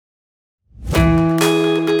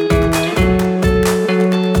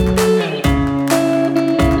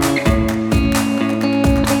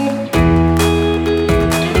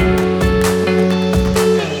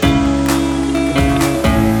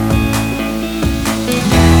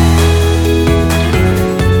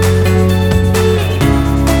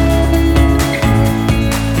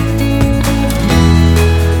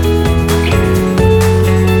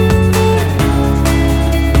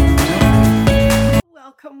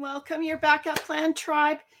welcome your Backup Plan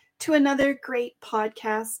tribe to another great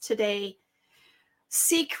podcast today.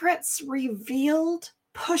 Secrets revealed,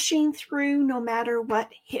 pushing through no matter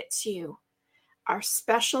what hits you. Our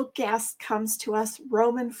special guest comes to us,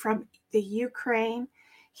 Roman from the Ukraine.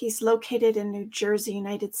 He's located in New Jersey,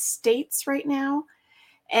 United States right now.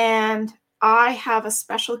 And I have a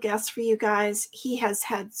special guest for you guys. He has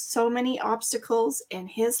had so many obstacles in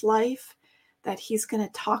his life that he's going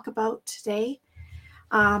to talk about today.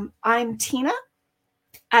 I'm Tina.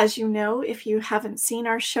 As you know, if you haven't seen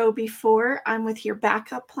our show before, I'm with Your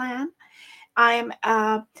Backup Plan. I'm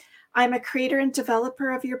a creator and developer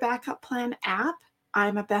of Your Backup Plan app.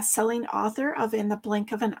 I'm a best-selling author of In the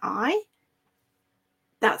Blink of an Eye.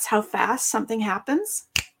 That's how fast something happens.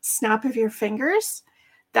 Snap of your fingers.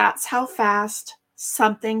 That's how fast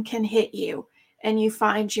something can hit you, and you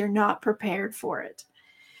find you're not prepared for it.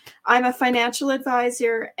 I'm a financial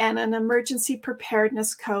advisor and an emergency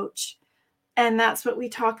preparedness coach. And that's what we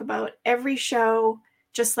talk about every show.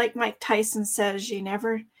 Just like Mike Tyson says,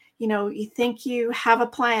 you think you have a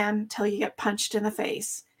plan till you get punched in the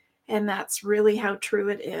face. And that's really how true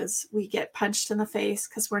it is. We get punched in the face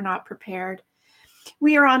because we're not prepared.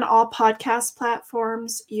 We are on all podcast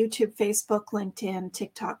platforms: YouTube, Facebook, LinkedIn,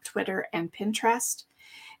 TikTok, Twitter, and Pinterest.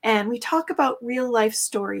 And we talk about real life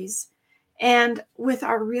stories and with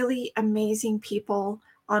our really amazing people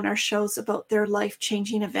on our shows about their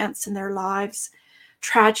life-changing events in their lives,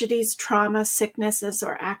 tragedies, trauma, sicknesses,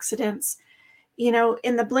 or accidents.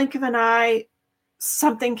 In the blink of an eye,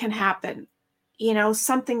 something can happen.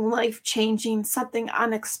 Something life-changing, something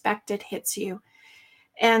unexpected hits you.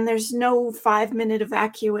 And there's no 5-minute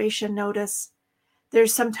evacuation notice.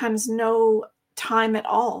 There's sometimes no time at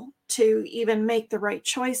all to even make the right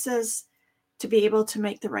choices, to be able to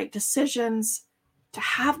make the right decisions, to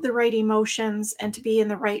have the right emotions, and to be in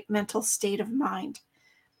the right mental state of mind.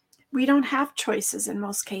 We don't have choices in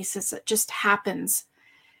most cases. It just happens.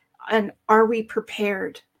 And are we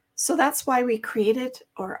prepared? So that's why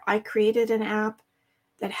I created an app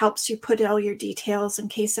that helps you put all your details in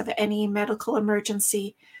case of any medical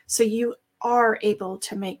emergency, so you are able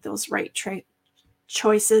to make those right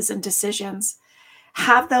choices and decisions.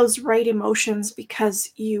 Have those right emotions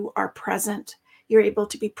because you are present. You're able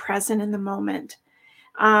to be present in the moment,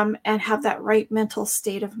 and have that right mental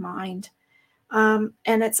state of mind. And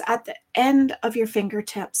it's at the end of your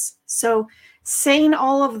fingertips. So saying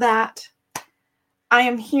all of that, I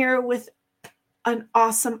am here with an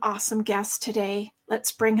awesome, awesome guest today.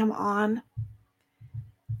 Let's bring him on.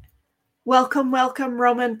 Welcome,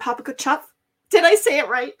 Roman Papakuchov. Did I say it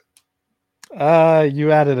right?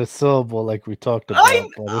 You added a syllable like we talked about.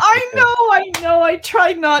 I know. I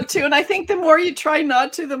tried not to. And I think the more you try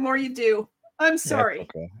not to, the more you do. I'm sorry.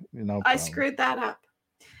 Yeah, okay. No I screwed that up.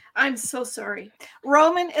 I'm so sorry.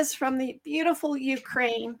 Roman is from the beautiful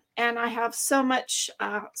Ukraine, and I have so much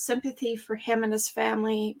sympathy for him and his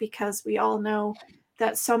family, because we all know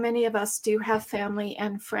that so many of us do have family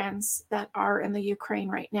and friends that are in the Ukraine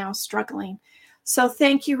right now struggling. So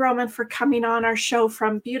thank you, Roman, for coming on our show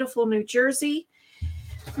from beautiful New Jersey.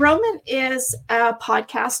 Roman is a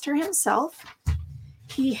podcaster himself.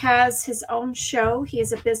 He has his own show. He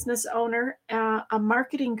is a business owner, a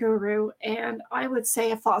marketing guru, and I would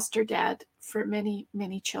say a foster dad for many,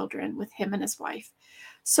 many children with him and his wife.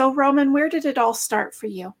 So, Roman, where did it all start for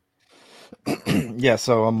you? Yeah,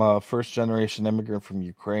 so I'm a first-generation immigrant from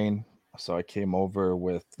Ukraine. So I came over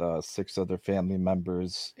with 6 other family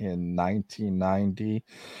members in 1990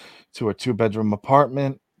 to a 2-bedroom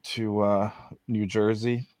apartment to New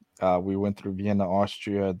Jersey. We went through Vienna,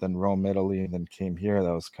 Austria, then Rome, Italy, and then came here.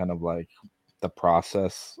 That was kind of like the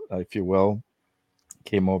process, if you will.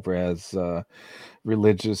 Came over as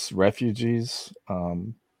religious refugees.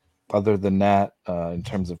 Other than that, in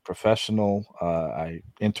terms of professional, I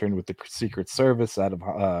interned with the Secret Service out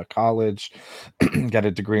of college, got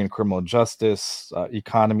a degree in criminal justice.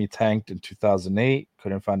 Economy tanked in 2008,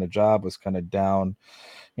 couldn't find a job, was kind of down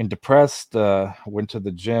and depressed. Went to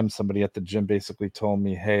the gym. Somebody at the gym basically told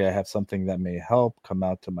me, "Hey, I have something that may help. Come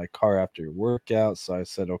out to my car after your workout." So I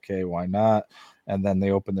said, "Okay, why not?" And then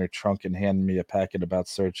they opened their trunk and handed me a packet about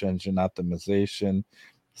search engine optimization.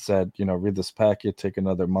 Said, read this packet, take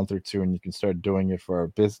another month or two, and you can start doing it for our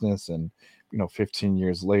business. And 15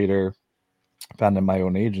 years later, founded my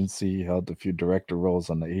own agency, held a few director roles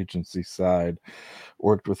on the agency side,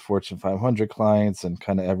 worked with Fortune 500 clients and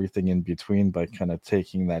kind of everything in between by kind of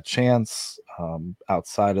taking that chance.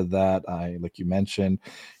 Outside of that, like you mentioned,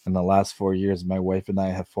 in the last 4 years, my wife and I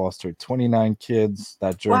have fostered 29 kids.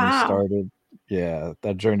 That journey started. Yeah,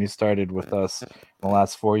 that journey started with us in the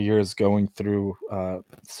last 4 years, going through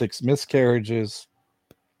 6 miscarriages,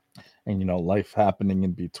 and life happening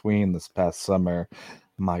in between. This past summer,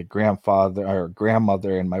 my grandfather or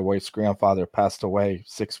grandmother and my wife's grandfather passed away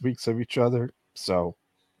 6 weeks of each other. So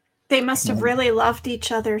They must have really loved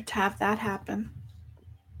each other to have that happen.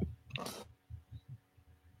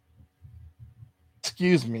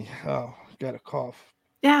 excuse me. Oh, got a cough.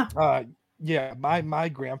 Yeah. Yeah, my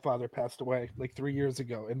grandfather passed away like 3 years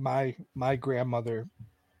ago, and my grandmother,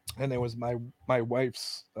 and it was my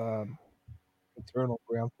wife's maternal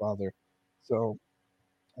grandfather. So,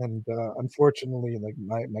 and unfortunately, like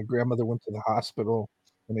my grandmother went to the hospital,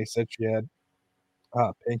 and they said she had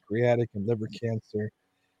pancreatic and liver cancer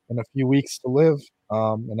and a few weeks to live.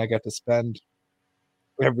 And I got to spend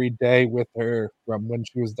every day with her from when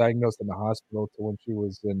she was diagnosed in the hospital to when she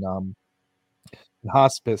was in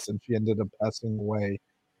hospice, and she ended up passing away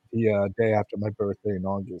the day after my birthday in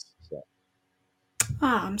August. So.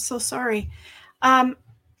 I'm so sorry. Um,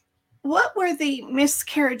 what were the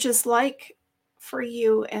miscarriages like for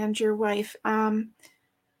you and your wife?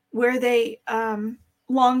 Were they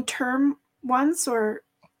long term ones or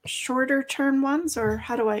shorter term ones, or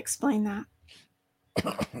how do I explain that?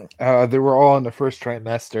 They were all in the first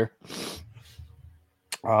trimester.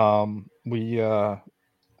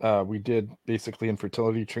 We did basically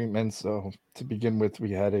infertility treatments. So to begin with, we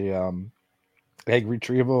had a egg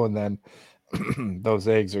retrieval, and then those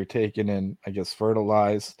eggs are taken and I guess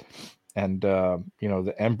fertilized, and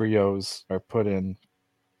the embryos are put in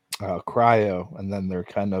cryo, and then they're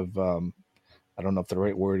kind of I don't know if the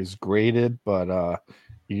right word is graded, but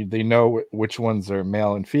they know which ones are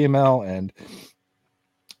male and female, and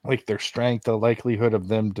like their strength, the likelihood of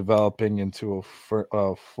them developing into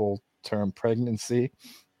a full term pregnancy.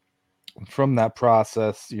 From that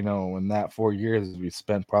process, in that 4 years, we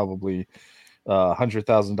spent probably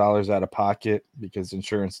 $100,000 out of pocket because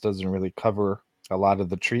insurance doesn't really cover a lot of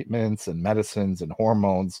the treatments and medicines and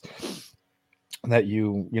hormones that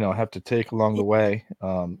have to take along the way,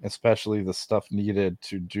 especially the stuff needed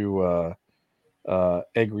to do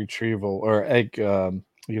egg retrieval or egg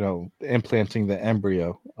implanting the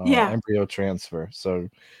Yeah. embryo transfer. So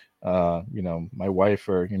my wife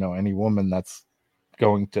or any woman that's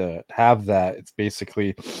going to have that, it's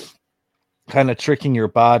basically kind of tricking your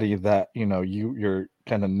body that you're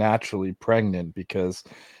kind of naturally pregnant, because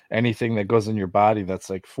anything that goes in your body that's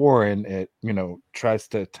like foreign, it tries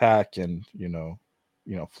to attack and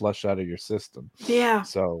flush out of your system. Yeah.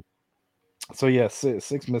 So yeah,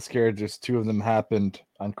 six miscarriages. Two of them happened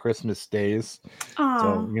on Christmas days.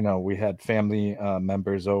 So Oh, we had family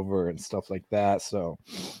members over and stuff like that. So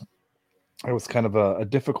it was kind of a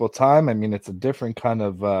difficult time. I mean, it's a different kind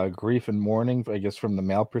of grief and mourning, I guess, from the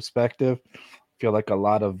male perspective. I feel like a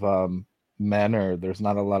lot of men, or there's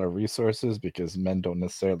not a lot of resources because men don't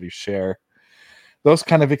necessarily share those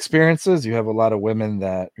kind of experiences. You have a lot of women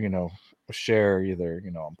that share either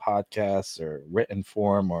on podcasts or written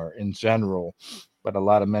form or in general, but a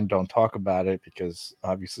lot of men don't talk about it because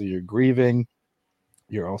obviously you're grieving.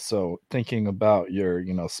 You're also thinking about your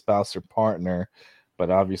spouse or partner, but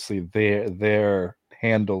obviously they're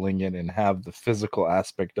handling it and have the physical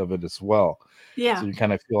aspect of it as well. So yeah. you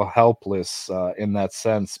kind of feel helpless in that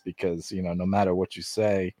sense, because no matter what you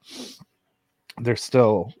say, they're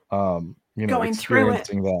still Going through it.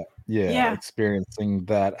 experiencing that. Yeah, Yeah. experiencing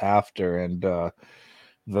that after. And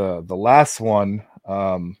the last one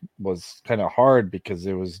was kind of hard because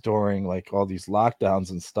it was during like all these lockdowns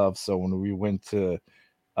and stuff. So when we went to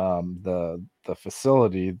the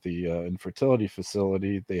facility, the infertility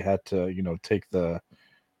facility, they had to take the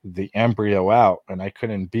embryo out, and I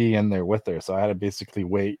couldn't be in there with her, so I had to basically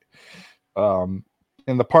wait um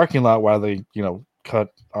in the parking lot while they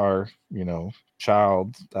cut our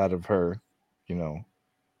child out of her you know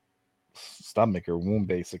stomach or womb,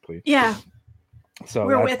 basically. Yeah. So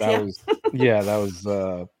We're that with that you. was yeah, that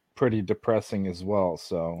was pretty depressing as well.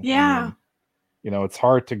 So I Yeah. mean, it's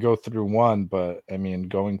hard to go through one, but I mean,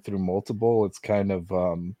 going through multiple, it's kind of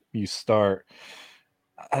you start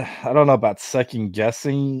I don't know about second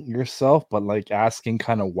guessing yourself, but like asking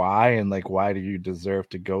kind of why, and like why do you deserve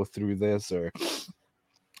to go through this, or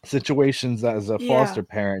situations as a Yeah. foster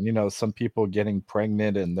parent, some people getting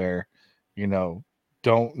pregnant and they're, you know,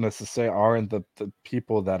 don't necessarily aren't the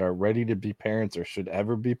people that are ready to be parents or should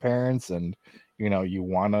ever be parents, and you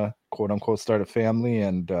want to quote unquote start a family,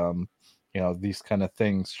 and these kind of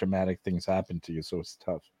things, traumatic things happen to you, so it's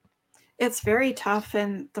tough. It's very tough.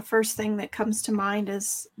 And the first thing that comes to mind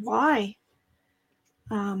is why?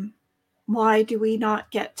 Um, why do we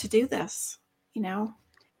not get to do this? You know?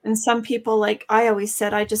 And some people, like I always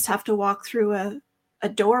said, I just have to walk through a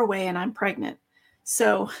doorway and I'm pregnant.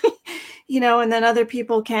 So, and then other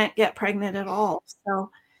people can't get pregnant at all.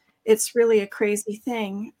 So It's really a crazy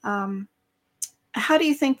thing. How do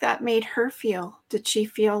you think that made her feel? Did she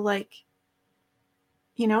feel like,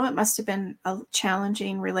 it must have been a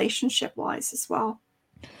challenging relationship wise as well?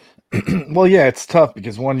 Well, yeah, it's tough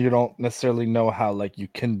because one, you don't necessarily know how like you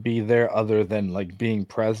can be there other than like being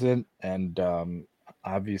present, and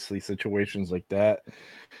obviously situations like that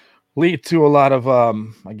lead to a lot of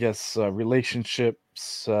I guess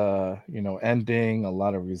relationships ending, a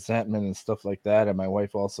lot of resentment and stuff like that. And my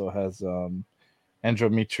wife also has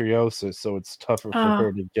endometriosis, so it's tougher for Oh,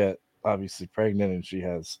 her to get obviously pregnant, and she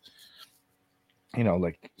has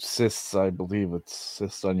like cysts. I believe it's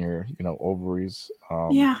cysts on your ovaries.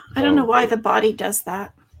 yeah. I don't know So why the body does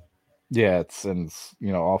that. yeah, it's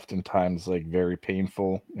oftentimes like very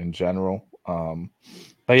painful in general.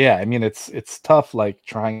 But yeah, I mean it's tough like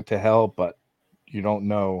trying to help, but you don't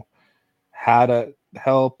know how to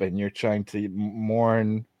help, and you're trying to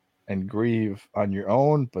mourn and grieve on your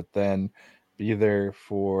own, but then be there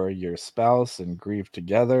for your spouse and grieve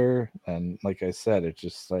together. And like I said, it's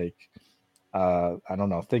just like I don't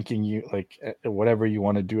know, thinking you like whatever you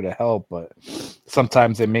want to do to help, but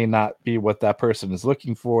sometimes it may not be what that person is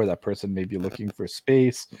looking for. That person may be looking for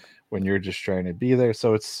space when you're just trying to be there.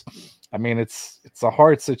 So I mean, it's a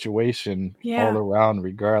hard situation all Yeah. around,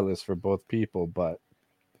 regardless for both people. But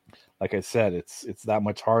like I said, it's that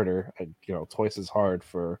much harder, twice as hard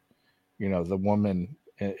for the woman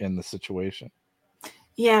in the situation.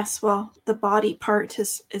 Yes. Well, the body part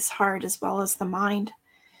is hard as well as the mind,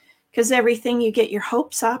 because everything, you get your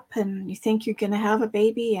hopes up and you think you're going to have a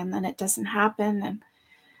baby and then it doesn't happen,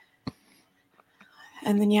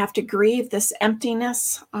 and then you have to grieve this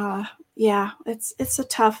emptiness. Yeah, it's a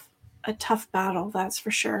tough battle, that's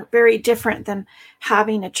for sure. Very different than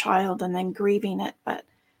having a child and then grieving it, but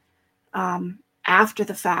after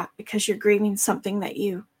the fact, because you're grieving something that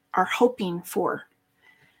you are hoping for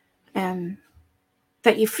and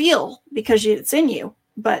that you feel because it's in you,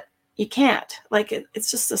 but you can't. Like it's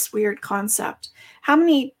just this weird concept. How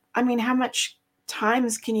much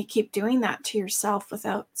times can you keep doing that to yourself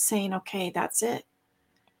without saying, okay, that's it?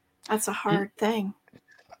 That's a hard thing.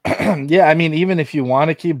 Yeah, I mean, even if you want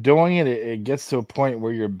to keep doing it, it gets to a point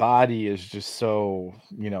where your body is just so,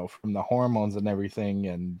 from the hormones and everything,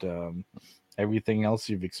 and everything else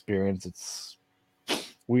you've experienced.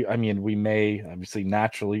 I mean, we may obviously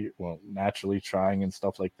naturally trying and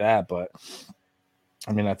stuff like that, but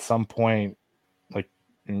I mean, at some point, like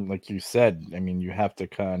like you said, I mean, you have to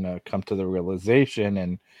kind of come to the realization,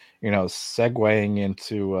 and segueing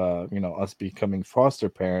into us becoming foster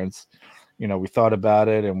parents. We thought about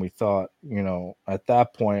it, and we thought, at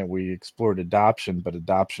that point we explored adoption, but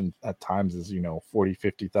adoption at times is 40,000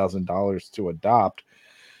 to $50,000 to adopt,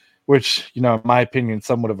 which in my opinion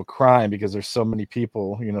somewhat of a crime, because there's so many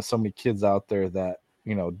people, so many kids out there that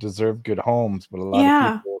deserve good homes, but a lot of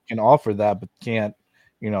Yeah. people can offer that but can't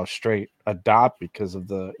straight adopt because of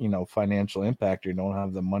the financial impact. You don't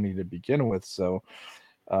have the money to begin with. So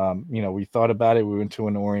we thought about it. We went to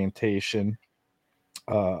an orientation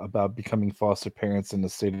about becoming foster parents in the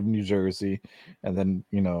state of New Jersey. And then,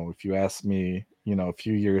 if you ask me, a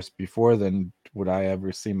few years before then, would I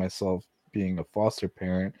ever see myself being a foster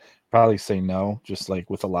parent? Probably say no, just like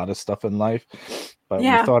with a lot of stuff in life. But we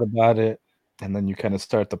Yeah. thought about it, and then you kind of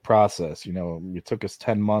start the process. It took us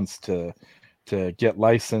 10 months to get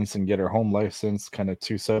licensed and get our home license, kind of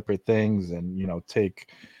two separate things, and take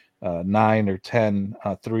 9 or 10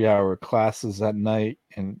 3-hour classes at night,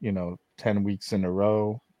 and 10 weeks in a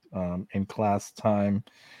row in class time.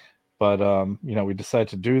 But we decided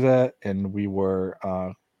to do that, and we were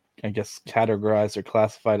I guess categorized or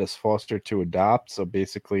classified as foster to adopt. So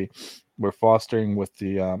basically we're fostering with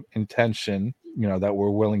the intention that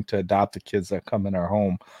we're willing to adopt the kids that come in our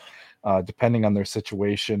home, depending on their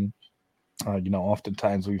situation.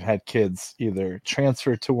 Oftentimes we've had kids either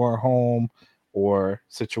transfer to our home, or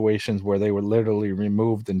situations where they were literally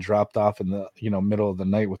removed and dropped off in the middle of the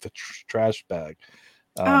night with a trash bag.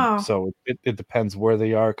 Oh, So it depends where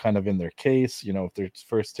they are kind of in their case, if they're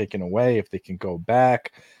first taken away, if they can go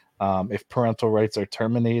back, if parental rights are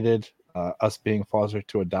terminated. Us being foster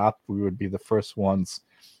to adopt, we would be the first ones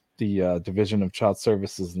the Division of Child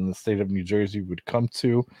Services in the state of New Jersey would come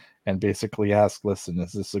to and basically ask, listen,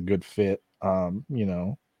 is this a good fit?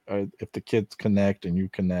 If the kids connect and you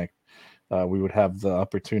connect, we would have the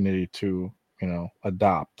opportunity to,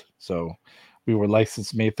 adopt. So we were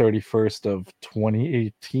licensed May 31st of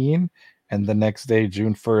 2018. And the next day,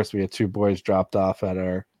 June 1st, we had two boys dropped off at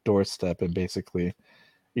our doorstep, and basically,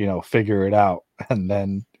 figure it out. And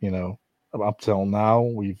then, up till now,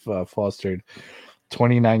 we've fostered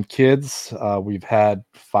 29 kids. We've had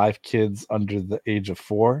 5 kids under the age of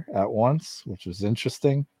 4 at once, which was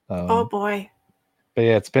interesting. Oh boy. But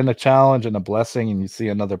yeah, it's been a challenge and a blessing. And you see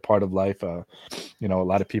another part of life. A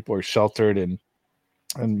lot of people are sheltered and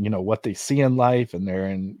what they see in life, and they're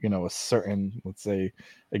in a certain, let's say,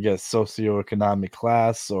 I guess, socioeconomic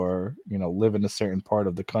class, or live in a certain part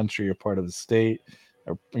of the country or part of the state,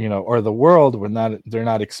 or the world, where they're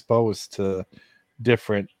not exposed to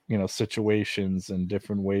different situations and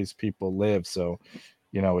different ways people live. So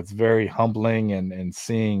it's very humbling, and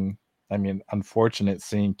seeing, I mean, unfortunate,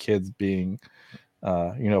 seeing kids being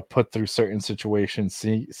put through certain situations,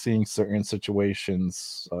 seeing certain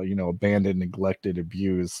situations, abandoned, neglected,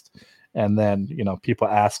 abused. And then people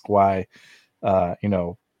ask why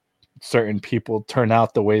certain people turn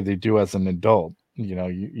out the way they do as an adult. You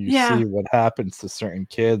Yeah. see what happens to certain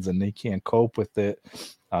kids, and they can't cope with it.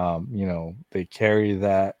 They carry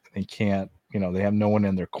that, they can't, they have no one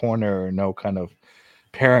in their corner, or no kind of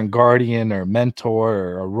parent, guardian, or mentor,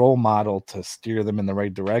 or a role model to steer them in the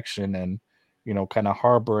right direction. And kind of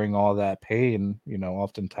harboring all that pain,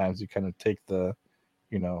 oftentimes you kind of take the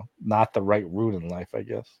not the right route in life, I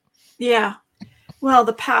guess. Yeah. Well,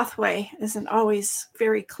 the pathway isn't always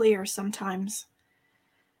very clear sometimes.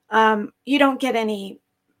 You don't get any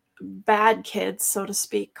bad kids, so to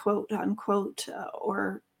speak, quote unquote,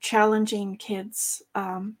 or challenging kids.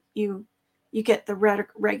 You get the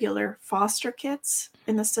regular foster kids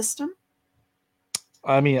in the system.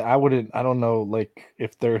 I mean, I don't know, like,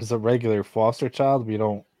 if there's a regular foster child, we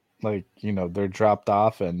don't, like, they're dropped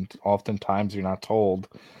off, and oftentimes you're not told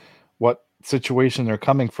what situation they're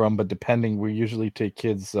coming from. But depending, we usually take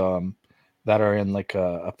kids that are in like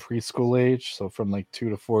a preschool age, so from like 2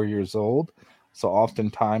 to 4 years old. So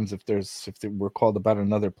oftentimes, we're called about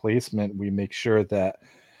another placement, we make sure that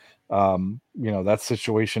that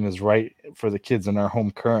situation is right for the kids in our home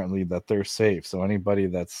currently, that they're safe. So anybody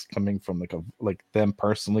that's coming from like them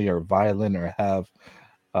personally, or violent, or have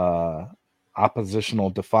uh oppositional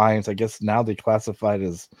defiance, I guess now they classify it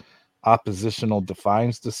as oppositional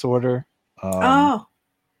defiance disorder. um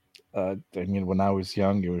Oh, I mean, when I was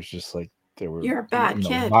young, it was just like they were, you're a bad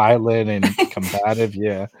kid. violent and combative.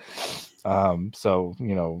 Yeah. So,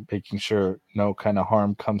 making sure no kind of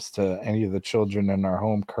harm comes to any of the children in our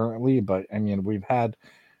home currently. But I mean, we've had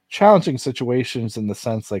challenging situations, in the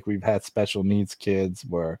sense, like, we've had special needs kids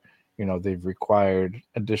where, they've required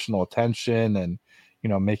additional attention, and,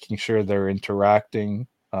 making sure they're interacting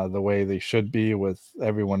the way they should be with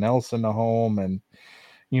everyone else in the home. And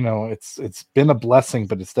it's been a blessing,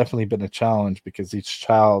 but it's definitely been a challenge, because each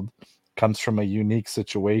child comes from a unique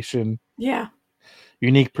situation, Yeah.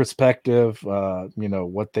 unique perspective,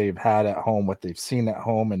 what they've had at home, what they've seen at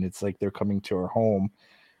home. And it's like they're coming to our home.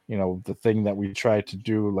 The thing that we try to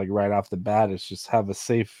do, like, right off the bat, is just have a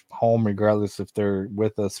safe home, regardless if they're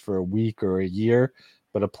with us for a week or a year,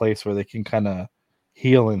 but a place where they can kind of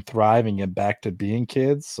heal and thrive and get back to being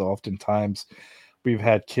kids. So oftentimes we've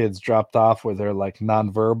had kids dropped off where they're like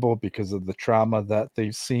nonverbal because of the trauma that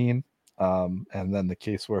they've seen. And then the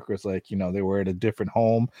caseworker's like, they were at a different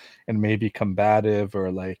home, and maybe combative,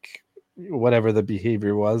 or like whatever the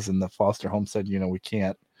behavior was. And the foster home said, we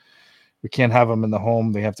can't have them in the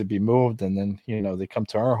home. They have to be moved. And then, they come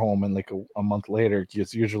to our home, and like a month later,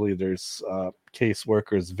 because usually there's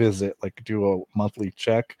caseworkers visit, like, do a monthly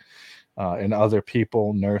check, and other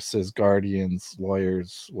people, nurses, guardians,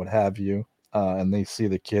 lawyers, what have you. And they see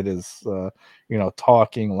the kid is,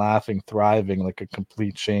 talking, laughing, thriving, like a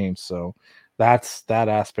complete change. So that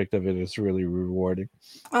aspect of it is really rewarding.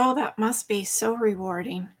 Oh, that must be so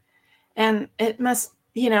rewarding. And it must,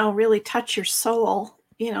 really touch your soul,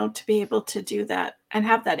 to be able to do that and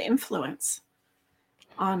have that influence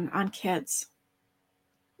on kids.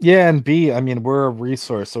 Yeah, and B, I mean, we're a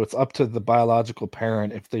resource, so it's up to the biological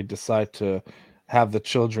parent if they decide to have the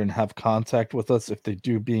children have contact with us. If they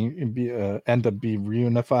do end up being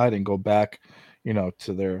reunified and go back,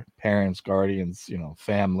 to their parents, guardians,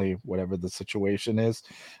 family, whatever the situation is.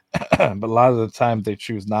 But a lot of the time they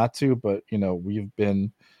choose not to. But we've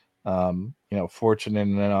been, fortunate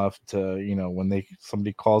enough to, when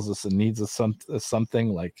somebody calls us and needs something,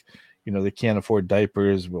 like, they can't afford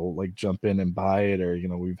diapers, we'll like jump in and buy it. Or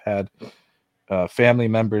we've had family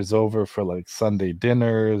members over for like Sunday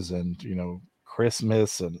dinners, and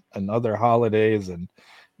Christmas, and other holidays. And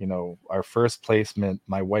our first placement,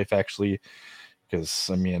 my wife actually, because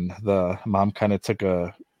I mean, the mom kind of took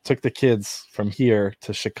the kids from here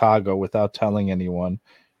to Chicago without telling anyone,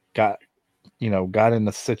 got got in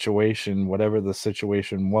the situation, whatever the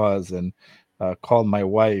situation was, and called my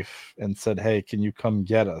wife and said, "Hey, can you come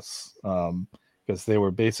get us?" Because because they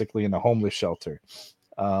were basically in a homeless shelter.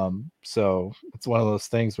 So it's one of those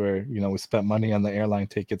things where, we spent money on the airline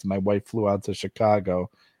tickets. My wife flew out to Chicago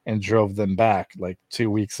and drove them back like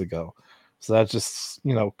 2 weeks ago. So that's just,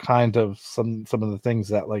 kind of some of the things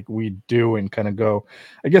that like we do and kind of go,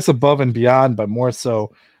 I guess, above and beyond, but more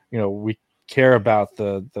so, we care about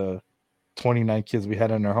the 29 kids we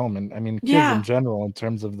had in our home. And I mean, kids in Yeah. general, in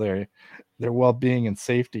terms of their well-being and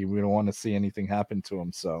safety, we don't want to see anything happen to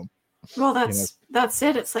them. So, Well, you know, that's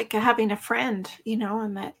it. It's like having a friend,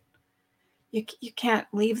 and that you can't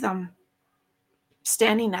leave them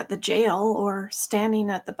standing at the jail or standing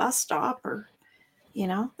at the bus stop or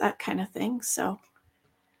that kind of thing. So,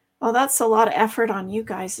 well, that's a lot of effort on you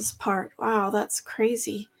guys' part. Wow, that's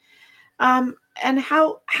crazy. And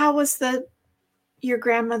how was your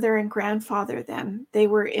grandmother and grandfather then? They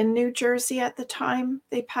were in New Jersey at the time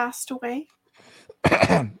they passed away?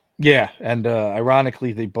 yeah. And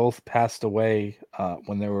ironically, they both passed away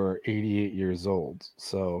when they were 88 years old.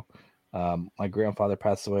 So my grandfather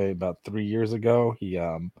passed away about 3 years ago. He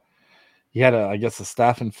had I guess, a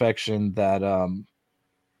staph infection that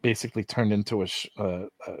basically turned into a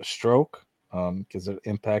stroke because it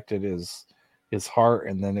impacted his heart,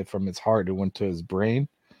 and then from his heart it went to his brain,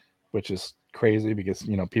 which is crazy because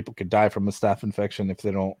people could die from a staph infection if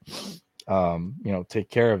they don't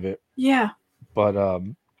take care of it. Yeah. But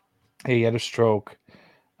he had a stroke,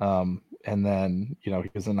 and then he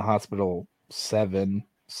was in the hospital 7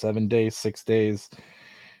 days, 6 days,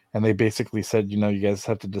 and they basically said, you guys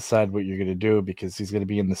have to decide what you're going to do because he's going to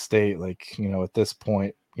be in the state, like, at this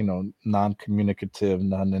point, non-communicative,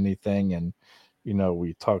 non anything. And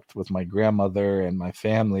we talked with my grandmother and my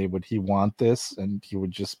family, would he want this? And he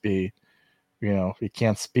would just be, he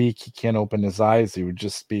can't speak, he can't open his eyes, he would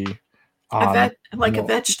just be on, Like a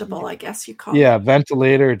vegetable, I guess you call yeah, it.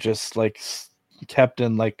 ventilator, just like kept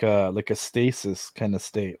in like a stasis kind of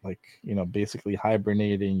state, like basically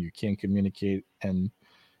hibernating. You can't communicate and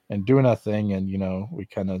do nothing. And we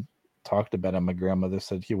kind of talked about it. My grandmother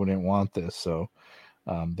said he wouldn't want this, so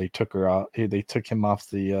they took her out. They took him off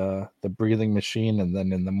the breathing machine, and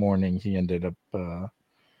then in the morning he ended up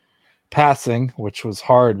passing, which was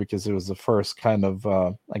hard because it was the first kind of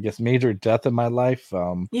I guess major death in my life.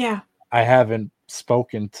 Yeah. I haven't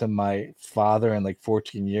spoken to my father in like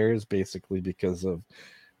 14 years, basically because of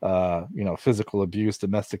physical abuse,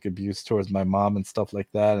 domestic abuse towards my mom and stuff like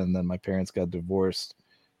that. And then my parents got divorced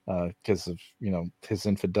because of his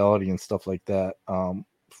infidelity and stuff like that 14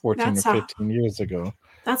 or That's a 15 years ago.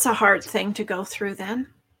 that's a hard thing to go through then.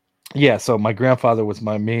 Yeah, so my grandfather was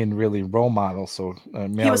my main really role model, so He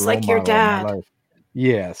male was role like your model in my dad. life.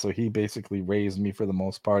 Yeah, so he basically raised me for the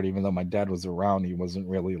most part. Even though my dad was around, he wasn't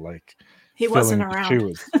really like He wasn't filling the around.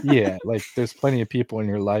 shoes. Yeah, like there's plenty of people in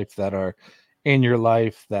your life that are in your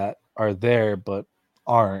life that are there but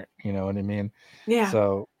aren't, you know what I mean? Yeah.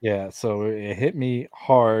 So yeah, so it hit me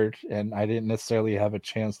hard, and I didn't necessarily have a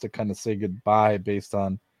chance to kind of say goodbye based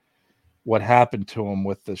on what happened to him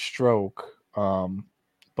with the stroke.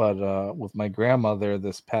 But with my grandmother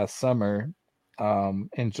this past summer,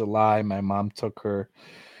 in July, my mom took her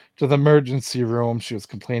to the emergency room. She was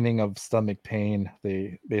complaining of stomach pain.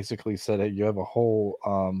 They basically said that you have a hole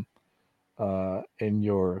in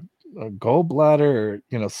your gallbladder,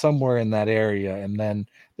 or somewhere in that area, and then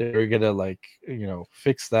they were gonna like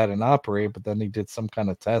fix that and operate. But then they did some kind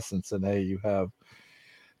of test and said, hey, you have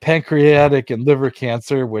pancreatic and liver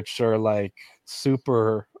cancer, which are like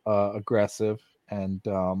super aggressive and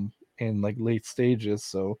in like late stages.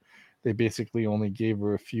 So they basically only gave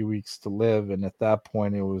her a few weeks to live, and at that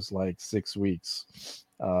point it was like 6 weeks,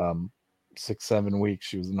 6 7 weeks.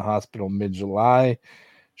 She was in the hospital mid-July.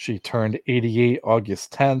 She turned 88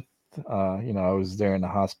 August 10th. I was there in the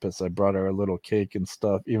hospice. I brought her a little cake and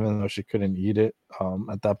stuff, even though she couldn't eat it.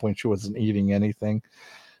 At that point she wasn't eating anything.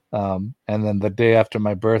 And then the day after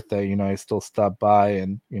my birthday, I still stopped by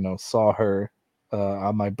and, saw her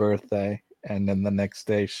on my birthday. And then the next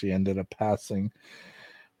day she ended up passing,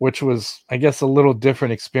 which was, I guess, a little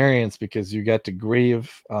different experience because you get to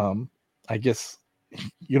grieve. I guess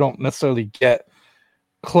you don't necessarily get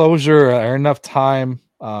closure or enough time,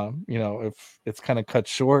 if it's kind of cut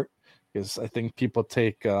short, because I think people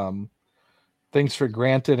take things for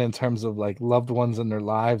granted in terms of like loved ones in their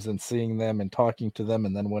lives and seeing them and talking to them,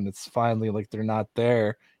 and then when it's finally like they're not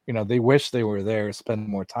there, they wish they were there, spend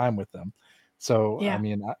more time with them. So I Yeah.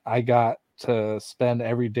 mean, I got to spend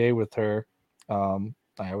every day with her.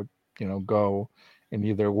 I would go and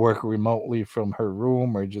either work remotely from her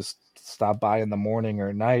room or just stop by in the morning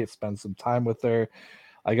or night, spend some time with her.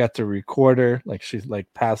 I got to record her, like she's like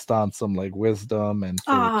passed on some like wisdom and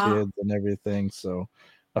for the Ah. kids and everything. So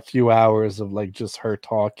a few hours of like just her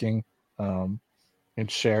talking and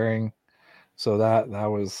sharing. So that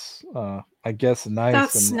was I guess nice.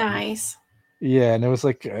 That's And nice. yeah, and it was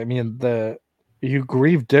like, I mean, the you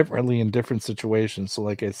grieve differently in different situations. So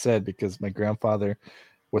like I said, because my grandfather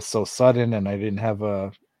was so sudden and I didn't have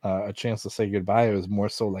a chance to say goodbye, it was more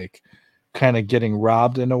so like kind of getting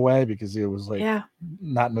robbed in a way, because it was like Yeah.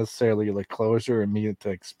 not necessarily like closure and me to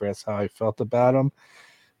express how I felt about him.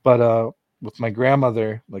 But with my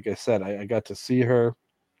grandmother, like I said, I got to see her.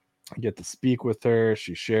 I get to speak with her.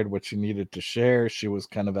 She shared what she needed to share. She was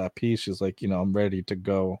kind of at peace. She's like, I'm ready to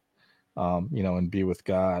go, and be with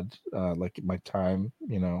God. Like my time,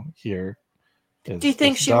 here Do you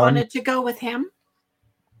think is she done. wanted to go with him?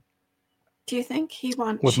 Do you think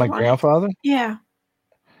With she my wanted? grandfather, Yeah.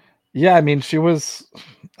 yeah, I mean, she was.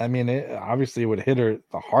 I mean, obviously it would hit her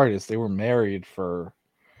the hardest. They were married for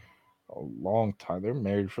a long time. They were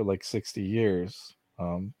married for like 60 years,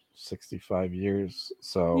 65 years.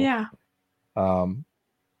 So, Yeah. um,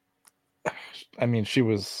 I mean, she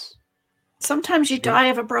was. Sometimes you She was die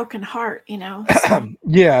of a broken heart, so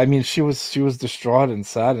yeah, I mean, she was distraught and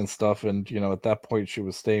sad and stuff, and at that point she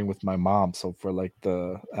was staying with my mom. So for like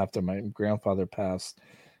the after my grandfather passed,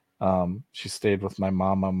 she stayed with my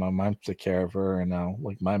mom, and my mom took care of her. And now,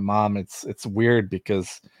 like my mom, it's weird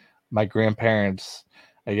because my grandparents,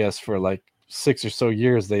 I guess for like 6 or so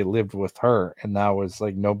years, they lived with her, and now was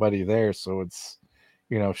like nobody there. So it's,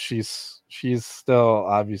 she's still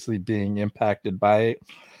obviously being impacted by it,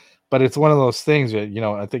 but it's one of those things that,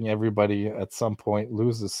 I think everybody at some point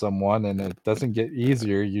loses someone, and it doesn't get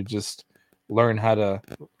easier. You just learn how to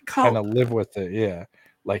kind of cope. live with it. Yeah,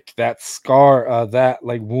 like that scar, that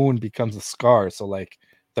like wound becomes a scar. So like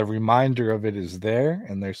the reminder of it is there,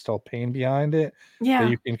 and there's still pain behind it, that Yeah.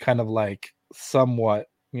 you can kind of like somewhat,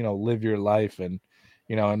 live your life. And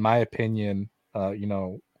in my opinion,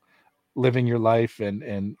 living your life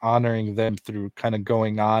and honoring them through kind of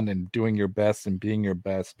going on and doing your best and being your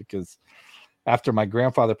best. Because after my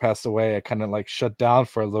grandfather passed away, I kind of like shut down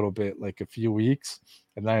for a little bit, like a few weeks.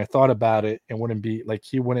 And then I thought about it, and wouldn't be like,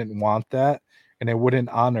 he wouldn't want that. And it wouldn't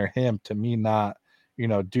honor him to me not,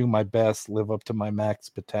 do my best, live up to my max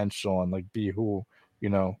potential, and like be who,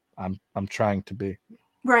 I'm trying to be.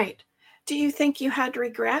 Right. Do you think you had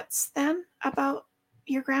regrets then about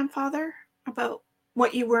your grandfather? About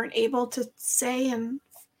what you weren't able to say and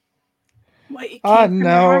what you came from your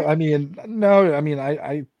No, heart? I mean, no, I mean,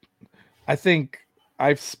 I think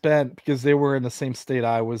I've spent, because they were in the same state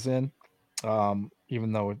I was in,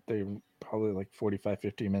 even though they were probably like 45,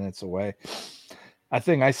 50 minutes away. I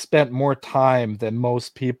think I spent more time than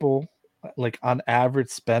most people, like on average,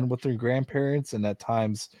 spend with their grandparents. And at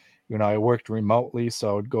times, I worked remotely,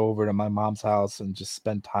 so I would go over to my mom's house and just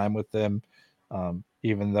spend time with them.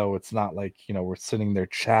 Even though it's not like, we're sitting there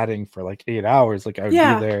chatting for like 8 hours, like I would be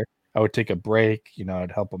Yeah. there. I would take a break,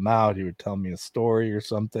 I'd help him out. He would tell me a story or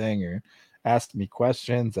something, or ask me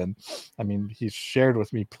questions. And I mean, he's shared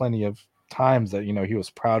with me plenty of times that, he was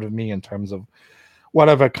proud of me in terms of what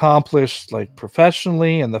I've accomplished, like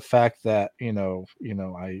professionally, and the fact that,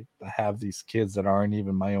 I have these kids that aren't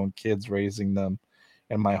even my own kids, raising them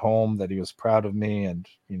in my home, that he was proud of me. And,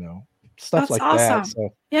 stuff That's like that. awesome. So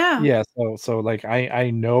Yeah. yeah, so like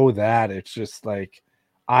I know that it's just like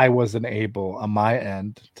I wasn't able on my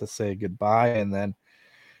end to say goodbye. And then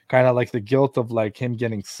kind of like the guilt of like him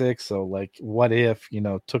getting sick. So like, what if,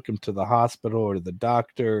 took him to the hospital or to the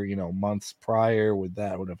doctor, months prior, would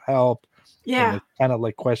have helped? And Yeah. it's kind of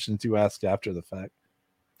like questions you ask after the fact.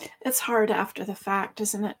 It's hard after the fact,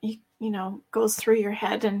 isn't it? Goes through your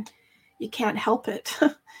head and you can't help it.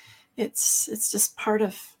 It's just part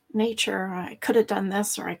of nature. I could have done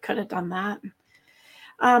this or I could have done that.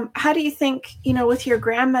 How do you think, with your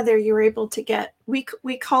grandmother, you were able to get, we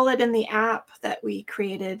call it in the app that we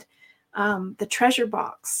created, the treasure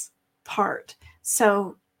box part.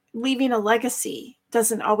 So leaving a legacy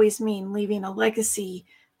doesn't always mean leaving a legacy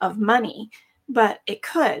of money, but it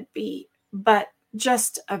could be, but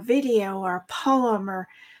just a video or a poem or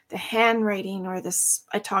the handwriting or this,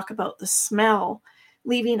 I talk about the smell,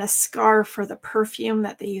 leaving a scar for the perfume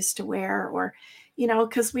that they used to wear, or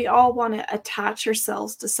because we all want to attach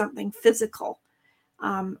ourselves to something physical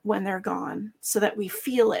when they're gone so that we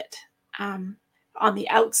feel it um, on the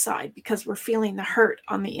outside because we're feeling the hurt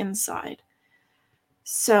on the inside.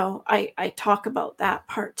 So I talk about that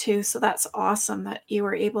part too. So that's awesome that you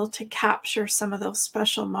were able to capture some of those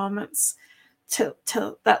special moments to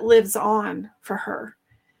that lives on for her,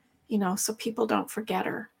 so people don't forget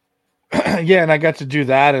her. Yeah, and I got to do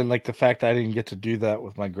that. And like the fact that I didn't get to do that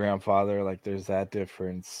with my grandfather, like there's that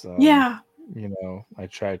difference. Yeah. I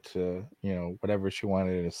tried to, whatever she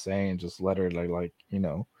wanted to say and just let her like,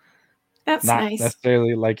 That's not nice.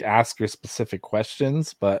 necessarily like ask her specific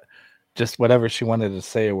questions, but just whatever she wanted to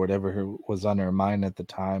say or whatever was on her mind at the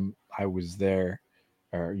time, I was there,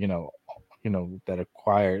 or that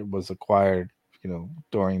acquired,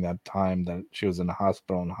 during that time that she was in the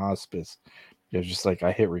hospital and hospice. It was just like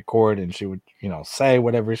I hit record and she would, say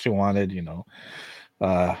whatever she wanted,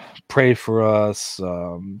 uh, pray for us,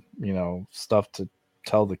 stuff to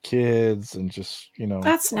tell the kids, and just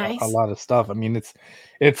That's a nice. lot of stuff. I mean,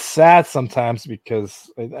 it's sad sometimes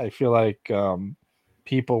because I feel like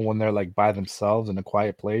people, when they're like by themselves in a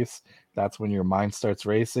quiet place, that's when your mind starts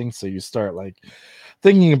racing. So you start like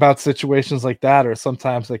thinking about situations like that, or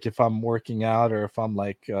sometimes like if I'm working out or if I'm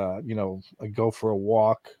like I go for a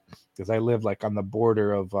walk because I live like on the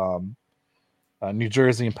border of New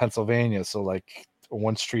Jersey and Pennsylvania. So like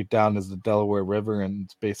one street down is the Delaware River, and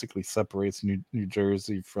it basically separates New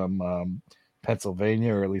Jersey from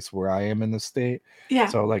Pennsylvania, or at least where I am in the state. Yeah.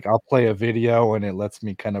 So like I'll play a video and it lets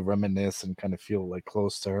me kind of reminisce and kind of feel like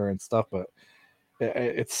close to her and stuff. But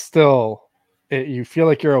it's still, you feel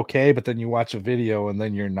like you're okay, but then you watch a video and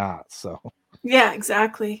then you're not. So Yeah,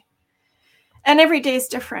 exactly. And every day is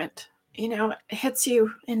different. It hits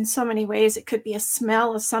you in so many ways. It could be a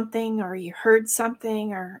smell of something, or you heard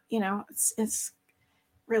something, or it's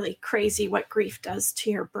really crazy what grief does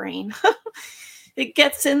to your brain. It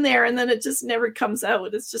gets in there and then it just never comes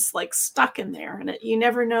out. It's just like stuck in there, and you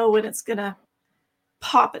never know when it's gonna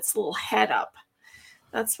pop its little head up.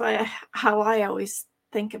 That's how I always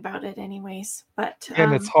think about it, anyways. But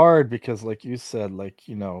and it's hard because like you said, like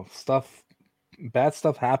stuff, bad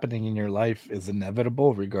stuff happening in your life is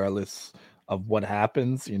inevitable regardless of what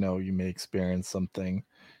happens. You may experience something,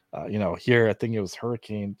 here I think it was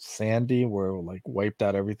Hurricane Sandy, where like wiped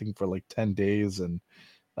out everything for like 10 days. And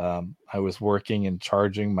I was working and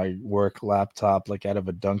charging my work laptop like out of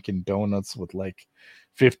a Dunkin' Donuts with like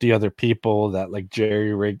 50 other people, that like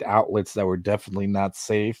jerry rigged outlets that were definitely not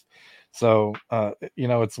safe. So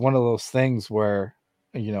it's one of those things where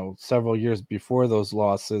several years before those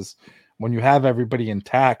losses, when you have everybody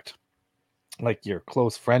intact, like your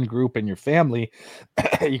close friend group and your family,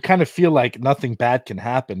 you kind of feel like nothing bad can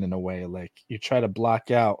happen. In a way, like you try to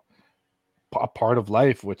block out a part of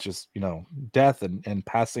life, which is death and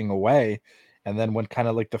passing away. And then when kind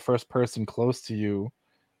of like the first person close to you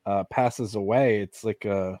passes away, it's like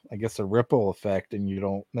I guess a ripple effect, and you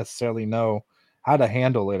don't necessarily know how to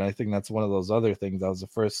handle it. I think that's one of those other things. That was the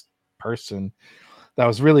first person that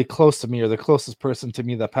was really close to me, or the closest person to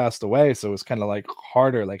me that passed away. So it was kind of like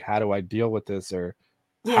harder, like how do I deal with this, or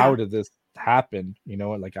how yeah, did this happen?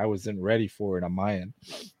 Like I wasn't ready for it on my end.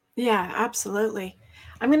 yeah, absolutely.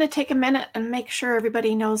 I'm going to take a minute and make sure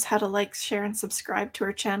everybody knows how to like, share, and subscribe to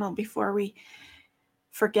our channel before we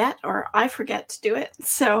forget, or I forget to do it.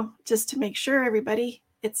 So just to make sure, everybody,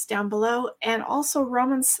 it's down below. And also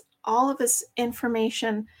Roman's, all of his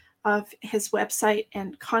information of his website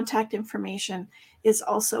and contact information is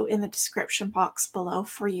also in the description box below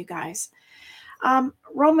for you guys.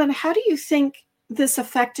 Roman, how do you think this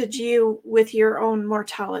affected you with your own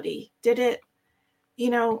mortality? Did it,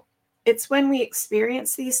 you know, it's when we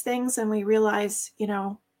experience these things and we realize,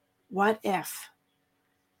 what if?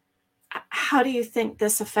 How do you think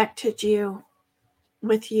this affected you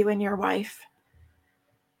with you and your wife?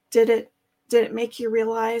 Did it make you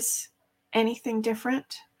realize anything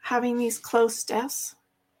different having these close deaths?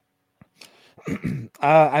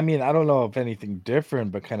 I mean, I don't know if anything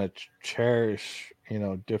different, but kind of cherish,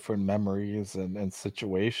 different memories and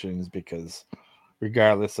situations, because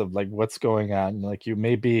regardless of like what's going on, like you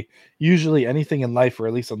may be, usually anything in life, or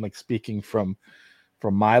at least I'm like speaking from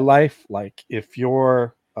my life, like if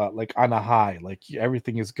you're like on a high, like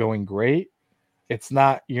everything is going great,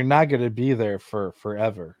 you're not going to be there for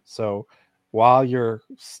forever. So while you're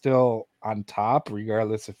still on top,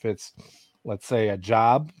 regardless if it's, let's say, a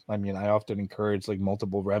job, I mean, I often encourage like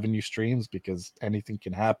multiple revenue streams, because anything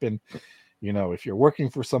can happen, if you're working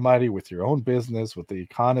for somebody, with your own business, with the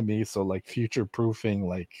economy. So like future proofing,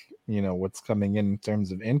 like what's coming in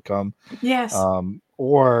terms of income, Yes.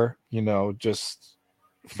 or just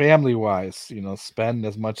family wise, spend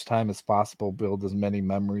as much time as possible, build as many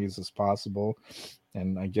memories as possible,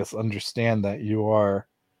 and I guess understand that you are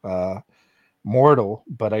uh mortal.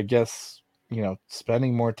 But I guess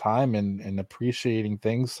spending more time and appreciating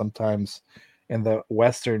things. Sometimes in the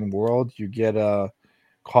Western world, you get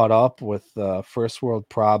caught up with first world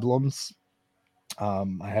problems. I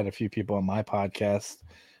had a few people on my podcast.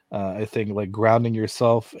 I think like grounding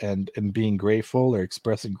yourself and being grateful, or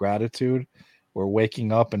expressing gratitude, or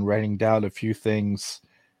waking up and writing down a few things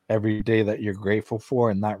every day that you're grateful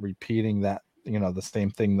for and not repeating that, the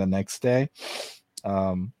same thing the next day,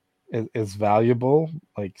 um, is valuable.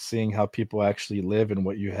 Like seeing how people actually live and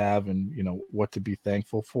what you have and, what to be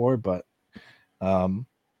thankful for. But um,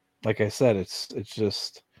 like I said, it's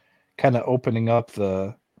just kind of opening up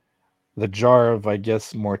the jar of, I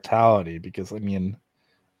guess, mortality, because I mean,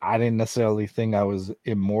 I didn't necessarily think I was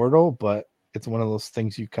immortal, but it's one of those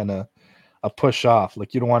things you kind of push off.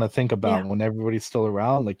 Like you don't want to think about Yeah. when everybody's still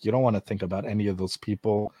around. Like you don't want to think about any of those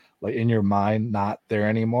people like in your mind not there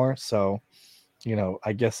anymore. So,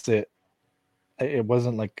 I guess it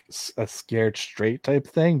wasn't like a scared straight type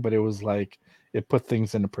thing, but it was like it put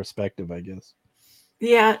things into perspective, I guess.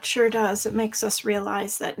 Yeah, it sure does. It makes us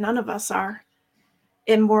realize that none of us are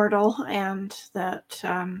immortal, and that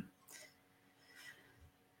are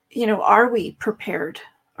we prepared?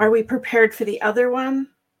 Are we prepared for the other one,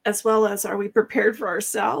 as well as are we prepared for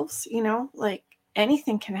ourselves? Like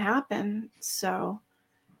anything can happen. So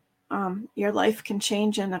your life can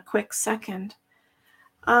change in a quick second.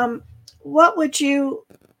 What would you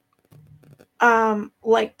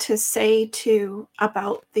like to say to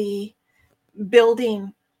about the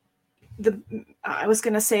building the I was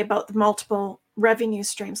going to say about the multiple revenue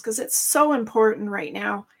streams, because it's so important right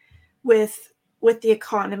now with the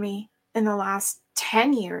economy in the last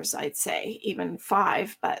 10 years, I'd say even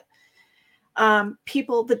 5. But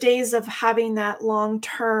people, the days of having that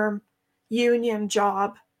long-term union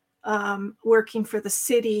job, working for the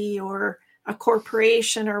city or a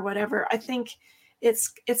corporation or whatever, I think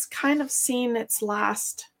it's kind of seen its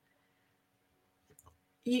last.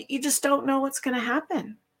 You just don't know what's going to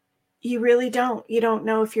happen. You really don't. You don't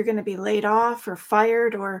know if you're going to be laid off or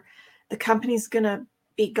fired, or the company's going to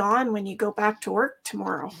be gone when you go back to work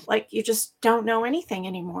tomorrow. Like you just don't know anything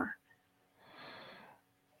anymore.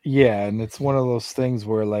 Yeah, and it's one of those things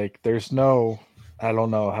where like there's no, I don't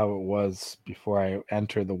know how it was before I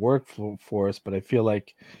entered the workforce, but I feel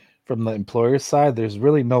like from the employer side, there's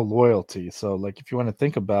really no loyalty. So like if you want to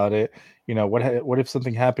think about it, what if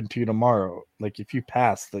something happened to you tomorrow? Like if you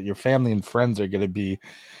pass, that your family and friends are going to be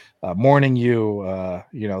mourning you,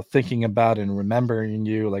 thinking about and remembering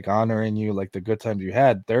you, like honoring you, like the good times you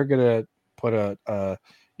had. They're gonna put a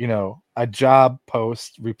job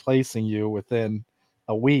post replacing you within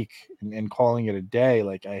a week, and calling it a day.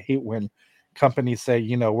 Like I hate when companies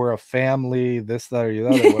say, we're a family, this, that, or the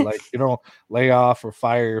other. We're like, you don't lay off or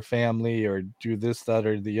fire your family or do this, that,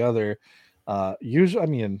 or the other. Usually, I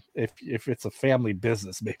mean, if it's a family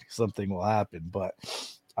business, maybe something will happen,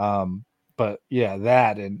 um, but yeah,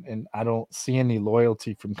 that, and I don't see any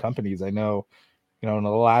loyalty from companies. I know, in the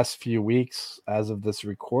last few weeks, as of this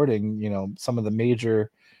recording, some of the major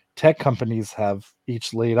tech companies have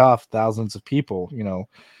each laid off thousands of people,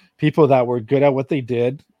 people that were good at what they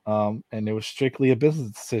did. And it was strictly a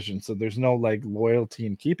business decision. So there's no like loyalty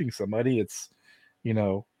in keeping somebody. It's,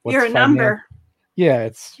 You're what's a finance. number. Yeah,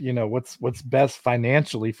 it's, what's best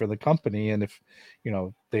financially for the company. And if,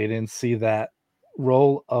 they didn't see that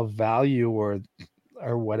role of value or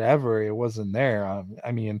whatever, it wasn't there.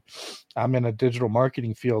 I mean, I'm in a digital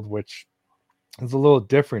marketing field, which is a little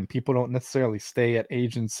different. People don't necessarily stay at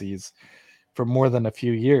agencies for more than a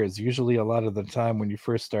few years. Usually, a lot of the time when you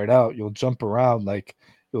first start out, you'll jump around, like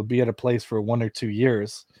you'll be at a place for 1 or 2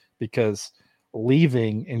 years, because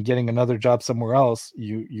leaving and getting another job somewhere else,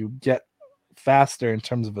 you get faster in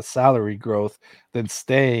terms of a salary growth than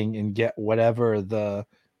staying and get whatever the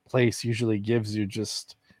place usually gives you,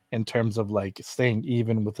 just in terms of like staying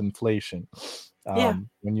even with inflation, Yeah.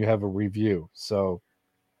 when you have a review. So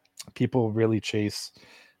people really chase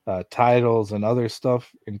titles and other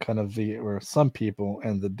stuff in kind of or some people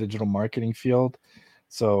in the digital marketing field.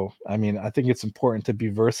 So, I mean, I think it's important to be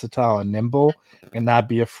versatile and nimble and not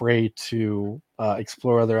be afraid to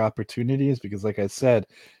explore other opportunities, because, like I said,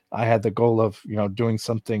 I had the goal of, doing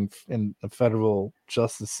something in the federal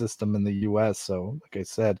justice system in the US. So, like I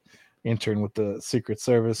said, intern with the Secret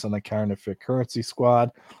Service and the Counterfeit Currency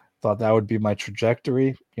Squad. Thought that would be my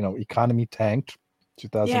trajectory. Economy tanked Yeah.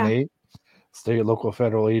 2008. State, local,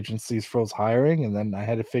 federal agencies froze hiring, and then I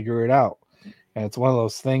had to figure it out. And it's one of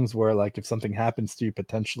those things where, like, if something happens to you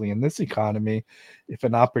potentially in this economy, if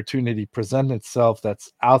an opportunity presents itself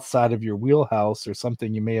that's outside of your wheelhouse or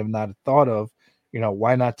something you may have not thought of,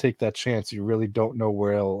 why not take that chance? You really don't know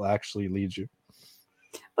where it'll actually lead you.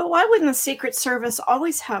 But why wouldn't the Secret Service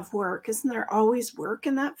always have work? Isn't there always work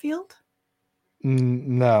in that field?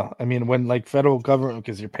 No, I mean, when like federal government,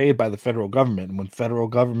 because you're paid by the federal government, and when federal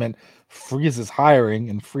government freezes hiring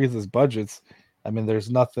and freezes budgets, I mean, there's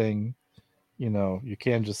nothing, you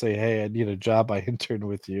can't just say, hey, I need a job, I intern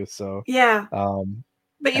with you. So Yeah. um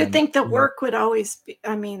But you'd And think the work would always be,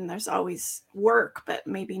 I mean, there's always work, but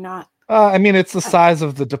maybe not. I mean, it's the size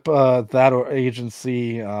of the that or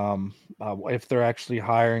agency. If they're actually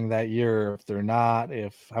hiring that year, if they're not,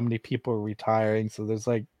 if how many people are retiring. So there's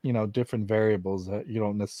like different variables that you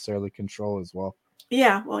don't necessarily control as well.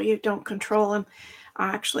 Yeah, well, you don't control them.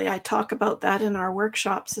 Actually, I talk about that in our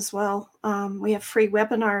workshops as well. We have free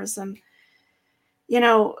webinars, and you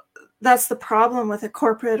know that's the problem with a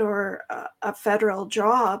corporate or a federal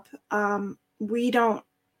job. We don't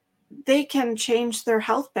They can change their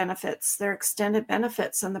health benefits, their extended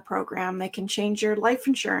benefits in the program. They can change your life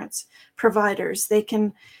insurance providers. They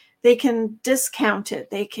can discount it.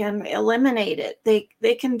 They can eliminate it.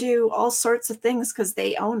 They can do all sorts of things because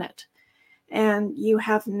they own it. And you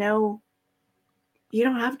don't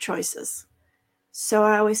have choices. So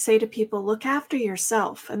I always say to people, look after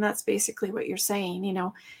yourself. And that's basically what you're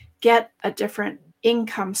saying, get a different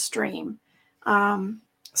income stream.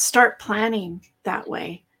 Start planning that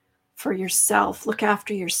way for yourself. Look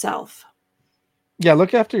after yourself. Yeah,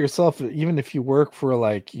 look after yourself. Even if you work for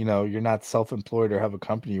you're not self-employed or have a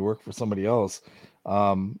company, you work for somebody else.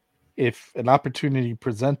 Um, if an opportunity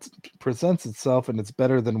presents itself and it's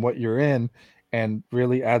better than what you're in and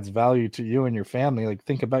really adds value to you and your family, like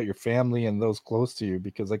think about your family and those close to you,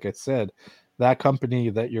 because like I said, that company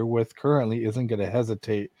that you're with currently isn't going to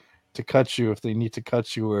hesitate to cut you if they need to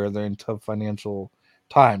cut you or they're in tough financial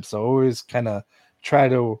times. So always kind of try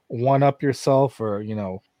to one up yourself or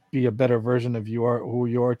be a better version of who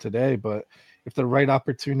you are today. But if the right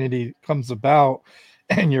opportunity comes about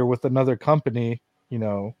and you're with another company,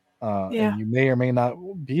 Yeah. and you may or may not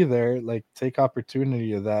be there, like take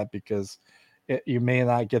opportunity of that, because you may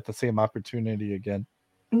not get the same opportunity again.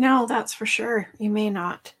 No, that's for sure. You may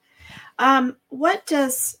not. What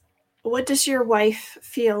does your wife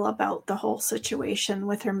feel about the whole situation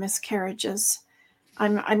with her miscarriages?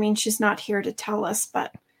 I mean, she's not here to tell us,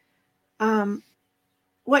 but um,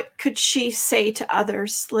 what could she say to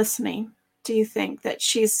others listening? Do you think that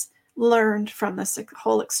she's learned from this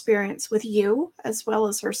whole experience with you as well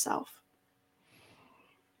as herself?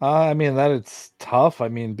 I mean that it's tough. I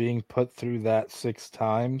mean, being put through that 6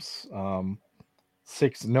 times,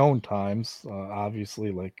 6 known times,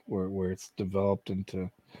 obviously, like where it's developed into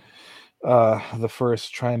the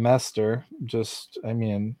first trimester. Just, I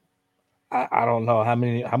mean, I don't know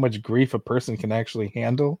how much grief a person can actually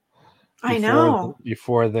handle I know.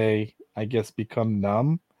 before they, I guess, become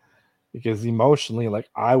numb. Because emotionally, like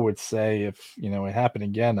I would say, if it happened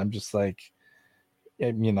again, I'm just like,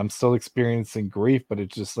 I mean, I'm still experiencing grief, but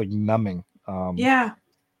it's just like numbing. Yeah.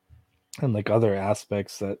 And like other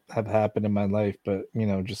aspects that have happened in my life, but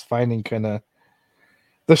just finding kind of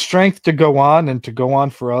the strength to go on and to go on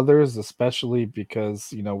for others, especially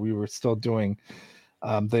because we were still doing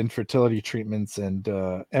the infertility treatments and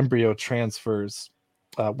embryo transfers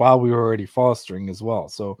while we were already fostering as well.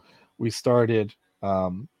 So we started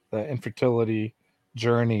the infertility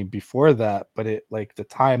journey before that, but it, like, the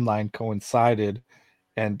timeline coincided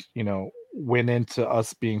and went into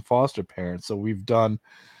us being foster parents. So we've done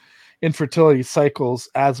infertility cycles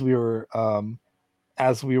as we were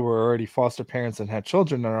already foster parents and had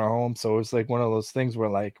children in our home. So it was like one of those things where,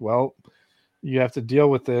 like, well, you have to deal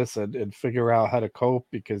with this and figure out how to cope,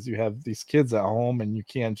 because you have these kids at home and you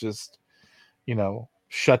can't just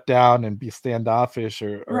shut down and be standoffish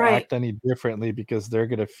or Right. act any differently, because they're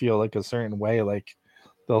going to feel like a certain way. Like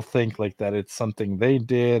they'll think like that it's something they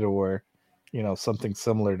did, or something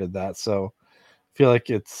similar to that. So I feel like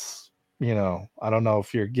it's, I don't know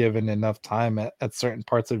if you're given enough time at certain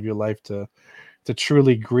parts of your life to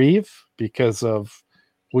truly grieve because of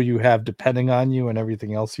who you have depending on you and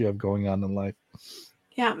everything else you have going on in life.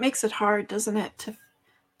 Yeah, it makes it hard, doesn't it,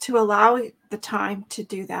 to allow the time to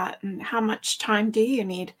do that. And how much time do you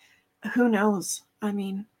need? Who knows? I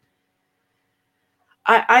mean,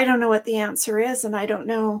 I don't know what the answer is, and I don't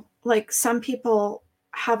know. Like, some people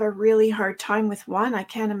have a really hard time with one. I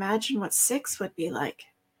can't imagine what six would be like.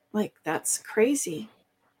 Like, that's crazy.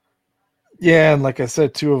 Yeah, and like I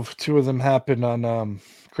said, two of them happened on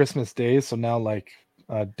Christmas Day. So now, like,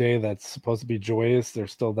 a day that's supposed to be joyous,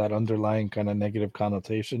 there's still that underlying kind of negative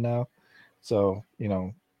connotation now. So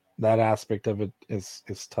that aspect of it is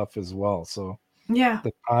tough as well. So Yeah.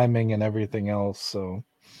 the timing and everything else. So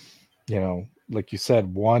like you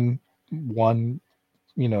said, one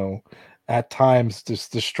you know at times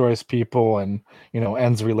just destroys people and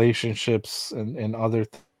ends relationships and other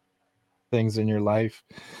things in your life.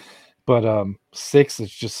 But six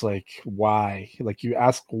is just like, why? Like, you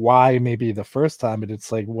ask why maybe the first time, but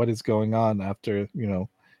it's like, what is going on after, if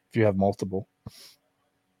you have multiple.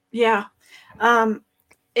 Yeah. Um,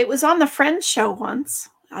 it was on the Friends show once.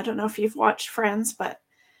 I don't know if you've watched Friends, but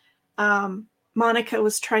Monica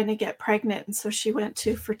was trying to get pregnant, and so she went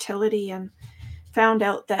to fertility and found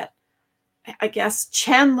out that I guess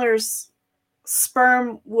Chandler's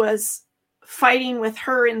sperm was fighting with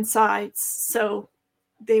her insides. So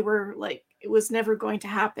they were like, it was never going to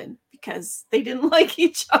happen because they didn't like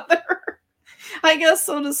each other, I guess,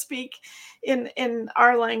 so to speak, in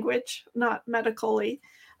our language, not medically.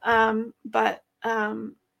 But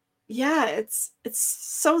yeah, it's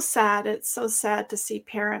so sad. It's so sad to see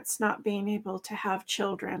parents not being able to have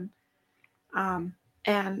children.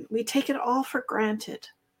 And we take it all for granted.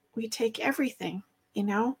 We take everything, you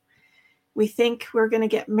know. We think we're going to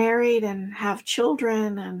get married and have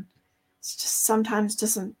children, and it just sometimes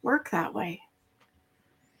doesn't work that way.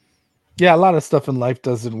 Yeah, a lot of stuff in life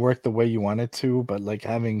doesn't work the way you want it to, but like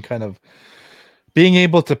having kind of being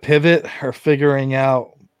able to pivot or figuring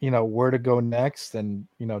out, where to go next, and,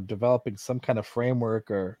 developing some kind of framework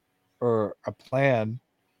or a plan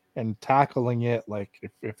and tackling it,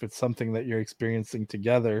 like if it's something that you're experiencing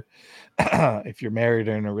together, if you're married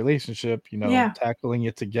or in a relationship, Yeah. tackling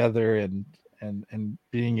it together and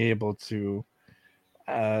being able to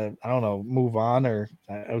I don't know, move on, or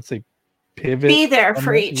I would say pivot Be there from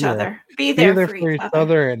for it. each Yeah. other. Be Be there there for for each each other.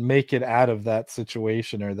 other and make it out of that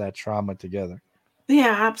situation or that trauma together.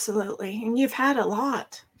 Yeah, absolutely. And you've had a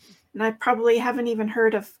lot. And I probably haven't even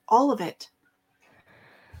heard of all of it.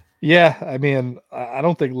 Yeah, I mean, I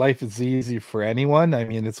don't think life is easy for anyone. I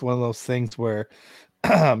mean, it's one of those things where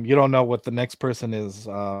you don't know what the next person is,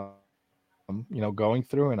 going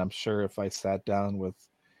through. And I'm sure if I sat down with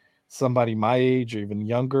somebody my age or even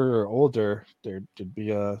younger or older, there'd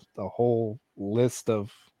be a whole list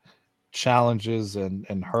of challenges and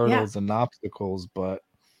Yeah. hurdles and obstacles. But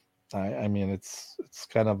I mean, it's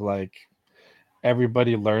kind of like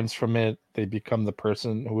everybody learns from it. They become the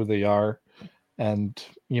person who they are. And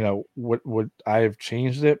what would I have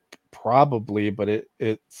changed it? Probably, but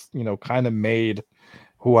it's kind of made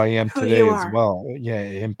who I am Who you today as are. well. Yeah,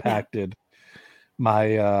 it Yeah. impacted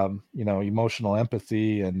my emotional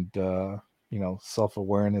empathy and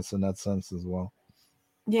self-awareness in that sense as well.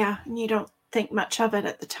 Yeah. And you don't think much of it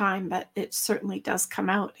at the time, but it certainly does come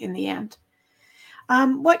out in the end.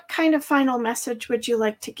 What kind of final message would you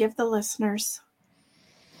like to give the listeners?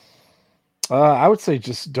 I would say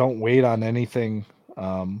just don't wait on anything.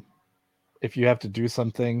 um if you have to do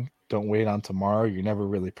something, don't wait on tomorrow. You never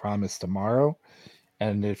really promised tomorrow.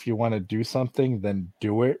 And if you want to do something, then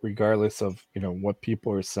do it regardless of what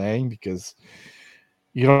people are saying, because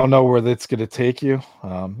you don't know where that's going to take you.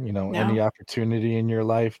 Any No. opportunity in your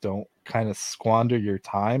life, don't kind of squander your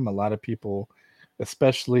time. A lot of people,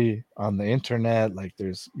 especially on the internet, like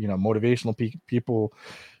there's motivational people,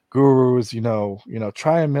 gurus,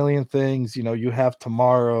 try a million things. You have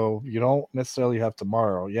tomorrow. You don't necessarily have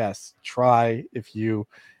tomorrow. Yes, try if you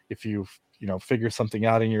figure something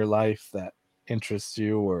out in your life that interests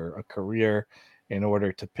you, or a career, in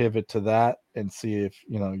order to pivot to that and see if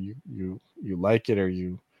you like it, or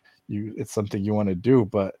you it's something you want to do.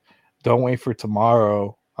 But don't wait for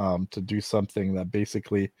tomorrow to do something that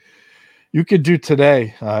basically you could do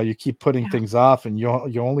today. You keep putting Yeah. things off, and you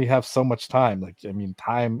only have so much time. Like, I mean,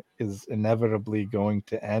 time is inevitably going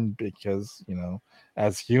to end, because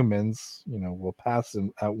as humans, we'll pass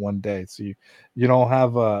in at one day. So you don't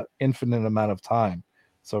have a infinite amount of time.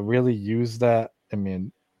 So really use that. I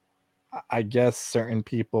mean, I guess certain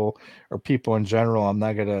people, or people in general, I'm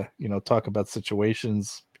not gonna talk about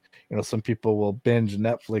situations. Some people will binge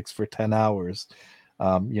Netflix for 10 hours.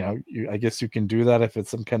 I guess you can do that if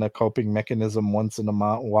it's some kind of coping mechanism once in a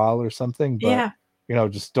while or something. But Yeah.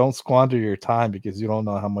 just don't squander your time, because you don't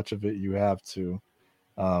know how much of it you have to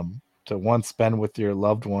one, spend with your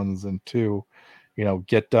loved ones, and two,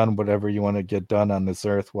 get done whatever you want to get done on this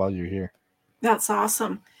earth while you're here. That's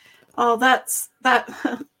awesome. Oh, that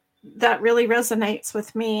that really resonates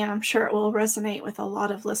with me, and I'm sure it will resonate with a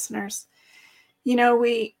lot of listeners.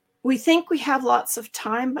 We think we have lots of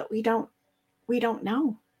time, but we don't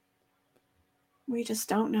know. We just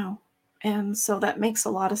don't know. And so that makes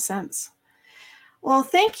a lot of sense. Well,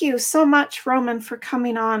 thank you so much, Roman, for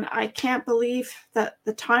coming on. I can't believe that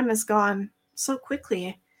the time has gone so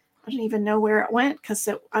quickly. I don't even know where it went because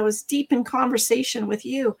I was deep in conversation with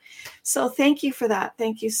you. So thank you for that.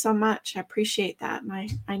 Thank you so much. I appreciate that. And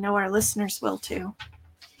I know our listeners will too.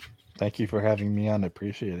 Thank you for having me on. I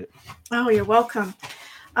appreciate it. Oh, you're welcome.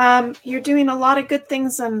 You're doing a lot of good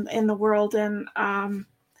things in the world, and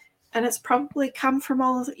it's probably come from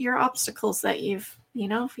all of your obstacles that you've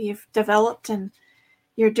developed, and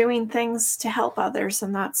you're doing things to help others,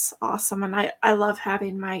 and that's awesome. And I love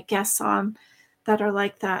having my guests on that are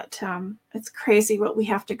like that. It's crazy what we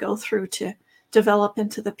have to go through to develop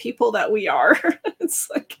into the people that we are. It's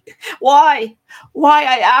like, why? Why?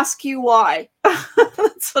 I ask you why.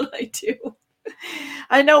 That's what I do.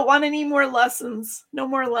 I don't want any more lessons. No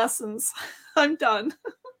more lessons. I'm done.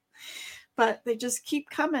 But they just keep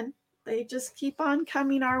coming. They just keep on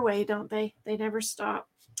coming our way, don't they? They never stop.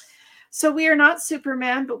 So we are not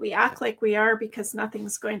Superman, but we act like we are because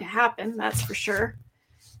nothing's going to happen. That's for sure.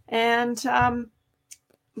 And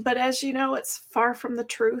but as you know, it's far from the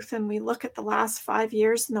truth. And we look at the last 5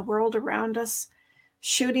 years in the world around us,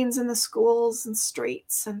 shootings in the schools and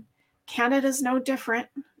streets, and Canada's no different.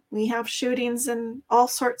 We have shootings in all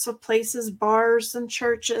sorts of places, bars and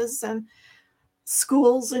churches and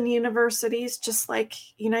schools and universities, just like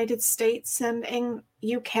United States and in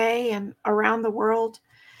UK and around the world.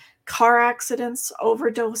 Car accidents,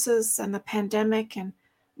 overdoses, and the pandemic, and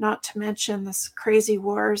not to mention this crazy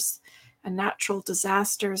wars and natural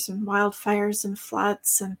disasters and wildfires and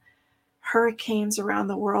floods and hurricanes around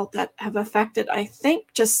the world that have affected, I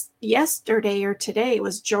think just yesterday or today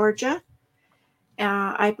was Georgia,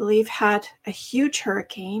 I believe, had a huge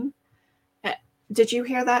hurricane. Did you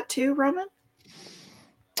hear that too, Roman?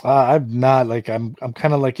 I'm not like I'm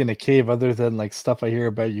kind of like in a cave other than like stuff I hear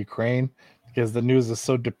about Ukraine because the news is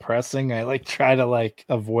so depressing. I like try to like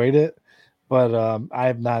avoid it, but I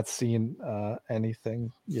have not seen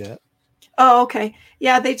anything yet. Oh, okay.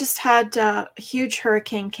 Yeah, they just had a huge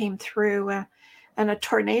hurricane came through and a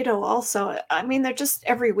tornado also. I mean, they're just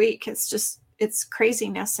every week. It's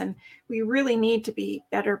craziness, and we really need to be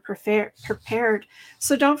better prepared.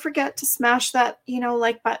 So don't forget to smash that,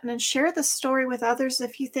 like button and share the story with others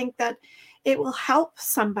if you think that it will help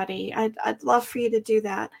somebody. I'd love for you to do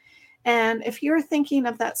that. And if you're thinking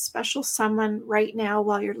of that special someone right now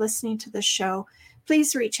while you're listening to the show,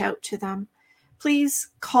 please reach out to them. Please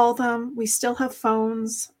call them. We still have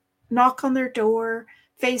phones. Knock on their door,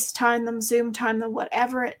 FaceTime them, Zoom time them,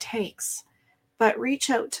 whatever it takes. But reach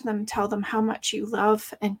out to them, tell them how much you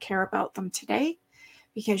love and care about them today,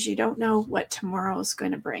 because you don't know what tomorrow is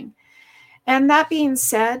going to bring. And that being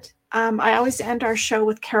said, I always end our show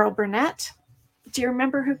with Carol Burnett. Do you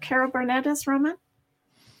remember who Carol Burnett is, Roman?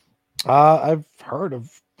 I've heard of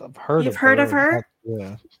You've heard of her?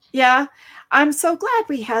 Yeah. Yeah. I'm so glad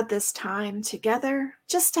we had this time together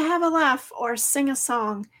just to have a laugh or sing a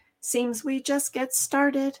song. Seems we just get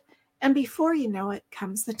started. And before you know it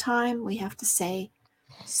comes the time we have to say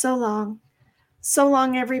so long. So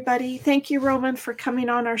long, everybody. Thank you, Roman, for coming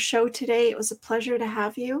on our show today. It was a pleasure to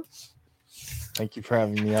have you. Thank you for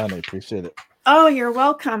having me on. I appreciate it. Oh, you're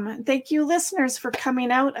welcome. Thank you, listeners, for coming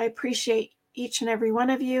out. I appreciate each and every one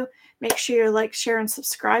of you. Make sure you like, share, and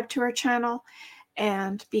subscribe to our channel.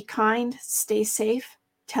 And be kind, stay safe.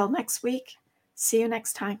 Till next week. See you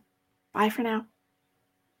next time. Bye for now.